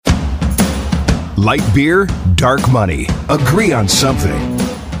Light beer, dark money. Agree on something.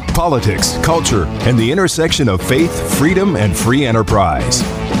 Politics, culture, and the intersection of faith, freedom, and free enterprise.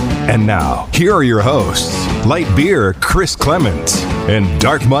 And now, here are your hosts, Light Beer, Chris Clements, and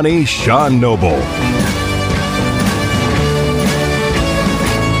Dark Money, Sean Noble.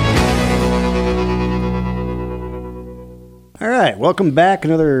 All right, welcome back.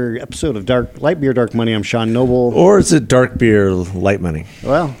 Another episode of Light Beer, Dark Money. I'm Sean Noble. Or is it Dark Beer, Light Money?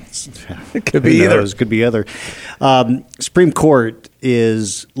 Well, it could be either. It could be either. Supreme Court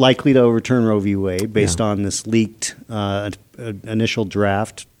is likely to overturn Roe v. Wade based on this leaked initial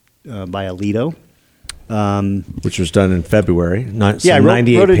draft by Alito. Which was done in February. 98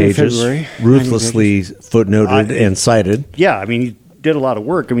 wrote pages, ruthlessly footnoted and cited. Yeah, I mean, he did a lot of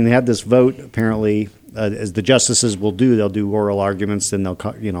work. I mean, they had this vote, apparently, as the justices will do. They'll do oral arguments, then they'll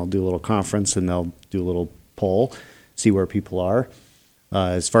do a little conference, and they'll do a little poll, see where people are.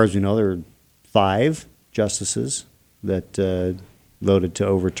 As far as we know, there are 5 justices that voted to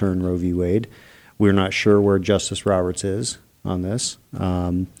overturn Roe v. Wade. We're not sure where Justice Roberts is on this.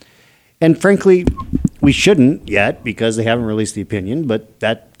 And frankly, we shouldn't yet because they haven't released the opinion, but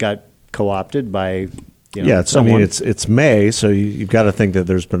that got co-opted by someone. It's May, so you've got to think that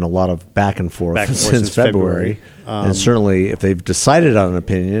there's been a lot of back and forth since February. And certainly if they've decided on an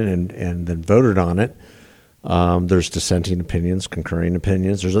opinion and then voted on it, there's dissenting opinions, concurring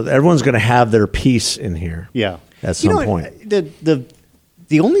opinions. Everyone's going to have their piece in here. Yeah. At some point.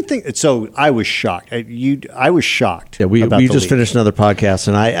 The only thing, so I was shocked. I was shocked. Yeah, we just leak. finished another podcast,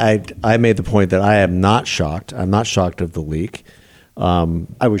 and I made the point that I am not shocked. I'm not shocked of the leak.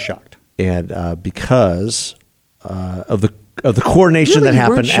 I was shocked, and because of the coordination that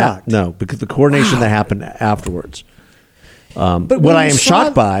happened. Because the coordination that happened afterwards. But what I am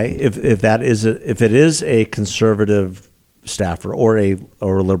shocked by, if it is a conservative staffer or a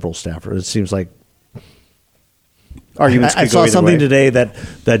liberal staffer, it seems like. Arguments I saw something way. today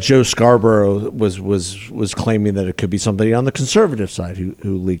that Joe Scarborough was claiming that it could be somebody on the conservative side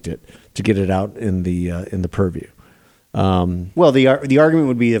who leaked it to get it out in the purview. Well, the argument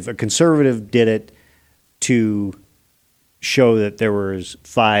would be if a conservative did it to show that there was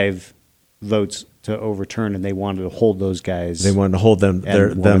 5 votes to overturn, and they wanted to hold those guys. They wanted to hold them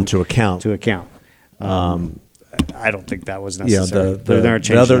to account. I don't think that was necessary.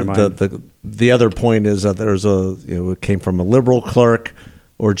 The other point is that there's it came from a liberal clerk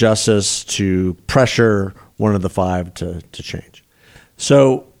or justice to pressure one of the 5 to change.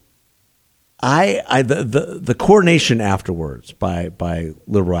 So the coordination afterwards by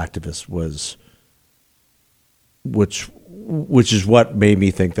liberal activists was which is what made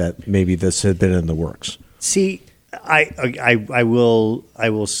me think that maybe this had been in the works. See, I will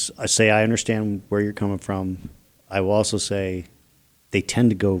say I understand where you're coming from. I will also say they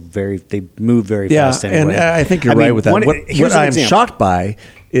tend to they move very fast anyway. And I think you're right with that. What I'm shocked by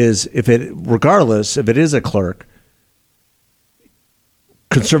is regardless if it is a clerk,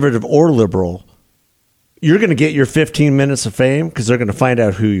 conservative or liberal, you're going to get your 15 minutes of fame because they're going to find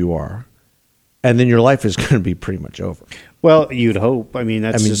out who you are. And then your life is going to be pretty much over. Well, you'd hope. I mean,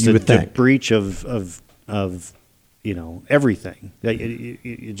 that's just the breach of everything.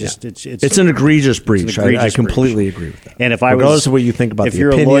 It's an egregious breach. I completely agree with that. And regardless of what you think about if the you're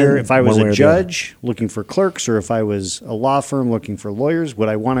opinion, a lawyer, if I was a judge looking for clerks, or if I was a law firm looking for lawyers, would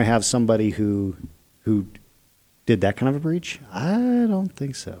I want to have somebody who did that kind of a breach? I don't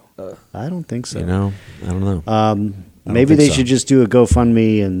think so. I don't think so. I don't know. Maybe they should just do a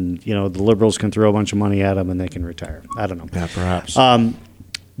GoFundMe, and the liberals can throw a bunch of money at them, and they can retire. I don't know. Yeah, perhaps.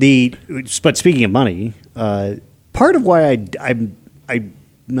 But speaking of money, part of why I'm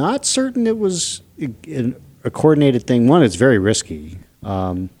not certain it was a coordinated thing. One, it's very risky,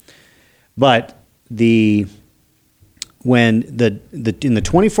 but in the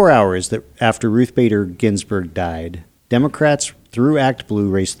 24 hours that after Ruth Bader Ginsburg died, Democrats through Act Blue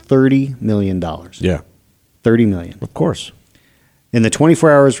raised $30 million. Yeah. $30 million. Of course. In the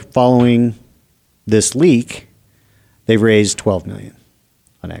 24 hours following this leak, they've raised $12 million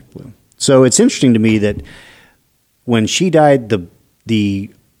on Act Blue. So it's interesting to me that when she died, the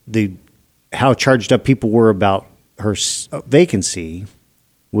how charged up people were about her vacancy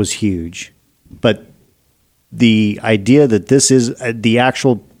was huge, but the idea that this is the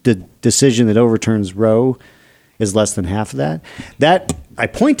actual decision that overturns Roe is less than half of that. That I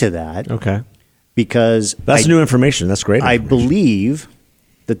point to that. Okay. Because that's new information. That's great information. I believe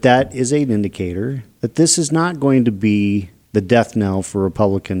that is an indicator that this is not going to be the death knell for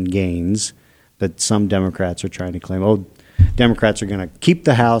Republican gains that some Democrats are trying to claim. Oh, Democrats are going to keep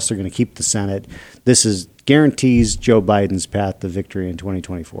the House. They're going to keep the Senate. This guarantees Joe Biden's path to victory in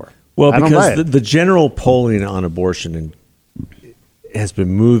 2024. Well, because the general polling on abortion has been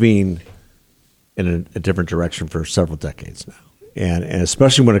moving in a different direction for several decades now. And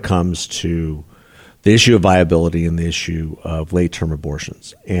especially when it comes to the issue of viability and the issue of late-term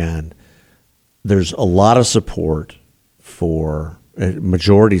abortions. And there's a lot of support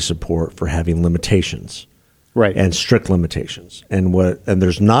majority support for having limitations. Right. And strict limitations. And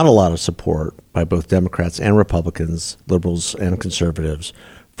there's not a lot of support by both Democrats and Republicans, liberals and conservatives,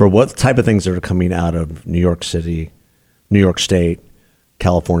 for what type of things that are coming out of New York City, New York State,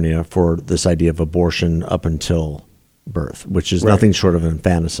 California, for this idea of abortion up until birth, which is nothing short of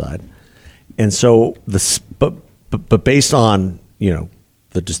infanticide. And so but based on,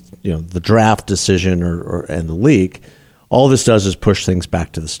 the draft decision and the leak, all this does is push things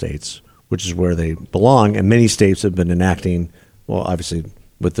back to the states, which is where they belong. And many states have been enacting, well, obviously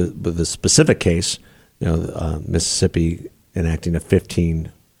with the specific case, Mississippi enacting a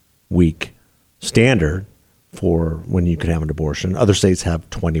 15-week standard for when you can have an abortion. Other states have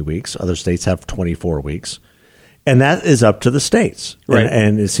 20 weeks. Other states have 24 weeks. And that is up to the states. Right.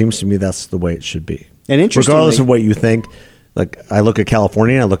 And it seems to me that's the way it should be. And regardless of what you think, like I look at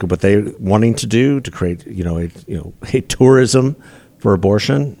California, I look at what they're wanting to do to create, a tourism for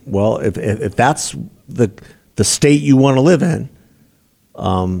abortion. Well, if that's the state you want to live in,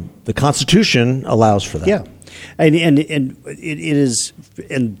 the Constitution allows for that. Yeah, and it is,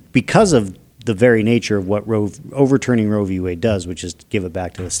 and because of the very nature of what overturning Roe v. Wade does, which is to give it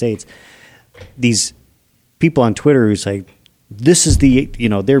back to the states, these people on Twitter who say this is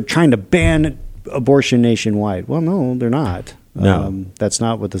they're trying to ban abortion nationwide. Well, no, they're not. No, that's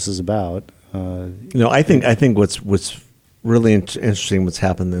not what this is about. I think what's really interesting, what's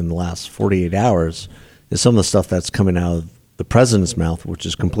happened in the last 48 hours, is some of the stuff that's coming out of the president's mouth, which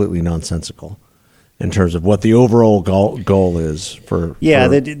is completely nonsensical in terms of what the overall goal is for. Yeah,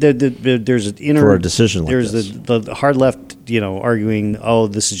 there's for a decision like this. There's the hard left, arguing, oh,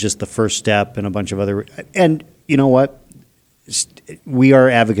 this is just the first step, and a bunch of other. And you know what? We are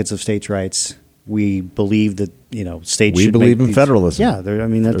advocates of states' rights. We believe that states. We believe in federalism. Yeah,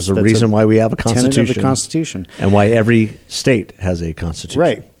 there's a reason why we have a constitution. Tenet of the Constitution, and why every state has a constitution.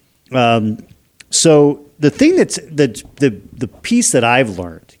 Right. So the thing the piece that I've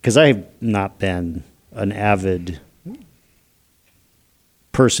learned, because I have not been an avid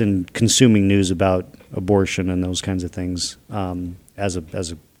person consuming news about abortion and those kinds of things as a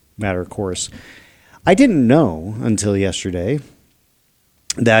matter of course, I didn't know until yesterday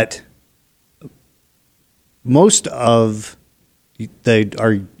that most of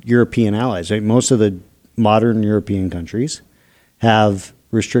our European allies, right, most of the modern European countries have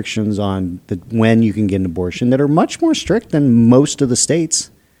restrictions on when you can get an abortion that are much more strict than most of the states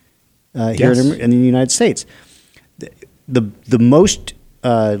here in the United States. The most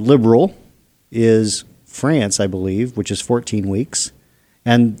liberal is France, I believe, which is 14 weeks.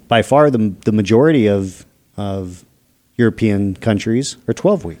 And by far the majority of European countries are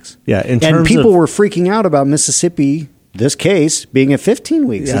 12 weeks. Yeah, and people were freaking out about Mississippi, this case, being at 15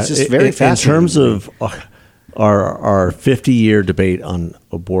 weeks. Yeah, it's just very fascinating. In terms of our 50-year debate on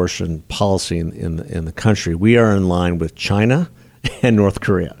abortion policy in the country, we are in line with China and North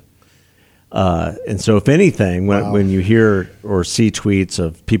Korea. And so if anything, when you hear or see tweets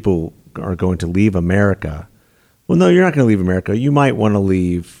of people are going to leave America, well, no, you're not going to leave America. You might want to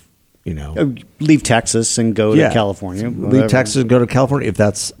leave, leave Texas and go to California. Leave Texas and go to California if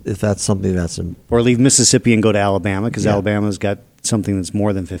that's something that's or leave Mississippi and go to Alabama because Alabama's got something that's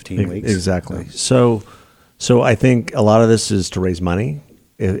more than 15 weeks. Exactly. So I think a lot of this is to raise money.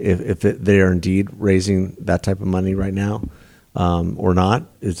 If they are indeed raising that type of money right now, or not,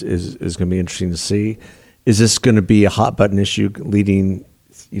 is going to be interesting to see. Is this going to be a hot button issue leading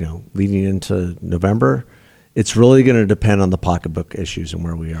into November? It's really going to depend on the pocketbook issues and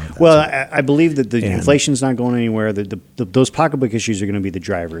where we are. Well, I believe that the inflation's not going anywhere. Those pocketbook issues are going to be the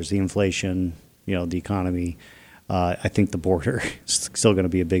drivers. The inflation, the economy. I think the border is still going to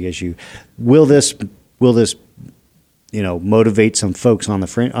be a big issue. Will this motivate some folks on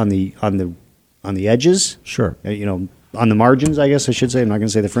the edges? Sure. On the margins, I guess I should say. I'm not going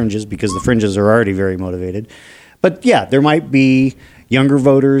to say the fringes because the fringes are already very motivated. But yeah, there might be younger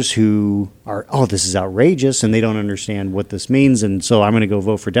voters who are, this is outrageous, and they don't understand what this means, and so I'm going to go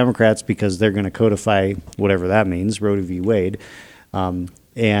vote for Democrats because they're going to codify whatever that means, Roe v. Wade.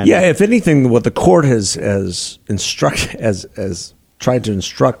 If anything, what the court has tried to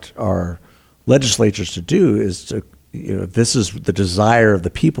instruct our legislatures to do is to, if this is the desire of the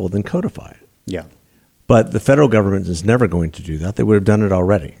people, then codify it. Yeah. But the federal government is never going to do that. They would have done it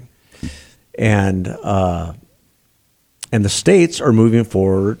already. And the states are moving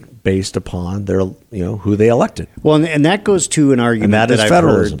forward based upon their, who they elected. Well, and that goes to an argument that is I've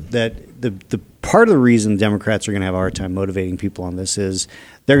federalism. heard that the part of the reason Democrats are going to have a hard time motivating people on this is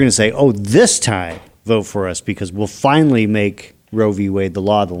they're going to say, oh, this time vote for us because we'll finally make Roe v. Wade the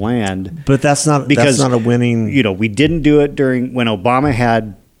law of the land. But that's not a winning. We didn't do it when Obama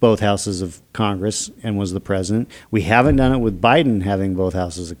had both houses of Congress and was the president. We haven't done it with Biden having both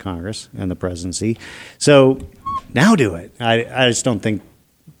houses of Congress and the presidency. So now do it. I just don't think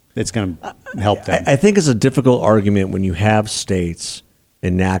it's going to help them. I think it's a difficult argument when you have states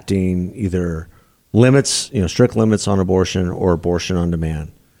enacting either limits, strict limits on abortion or abortion on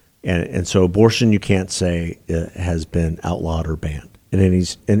demand. And so abortion, you can't say has been outlawed or banned in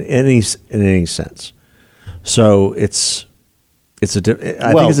any sense. So I think it's a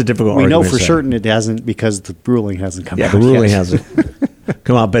difficult argument. We know for certain it hasn't because the ruling hasn't come out. Yeah, the ruling hasn't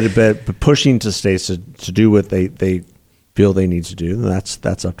come out. But pushing to states to do what they feel they need to do,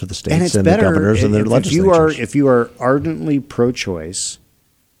 that's up to the states and the governors and their legislatures. If you are ardently pro-choice,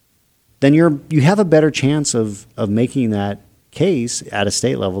 then you have a better chance of making that case at a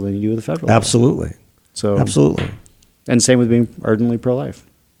state level than you do with the federal level. Absolutely. So absolutely. And same with being ardently pro-life.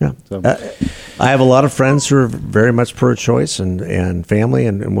 Yeah. So. I have a lot of friends who are very much pro-choice and family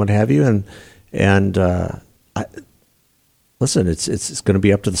and what have you. Listen, it's going to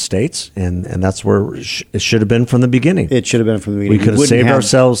be up to the states, and that's where it should have been from the beginning. It should have been from the beginning. We could have saved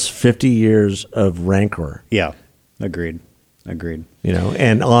ourselves 50 years of rancor. Yeah. Agreed.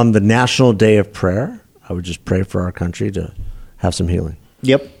 And on the National Day of Prayer, I would just pray for our country to have some healing.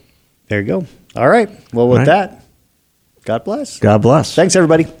 Yep. There you go. All right. Well, with that, God bless. God bless. Thanks,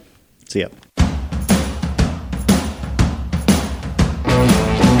 everybody. See ya.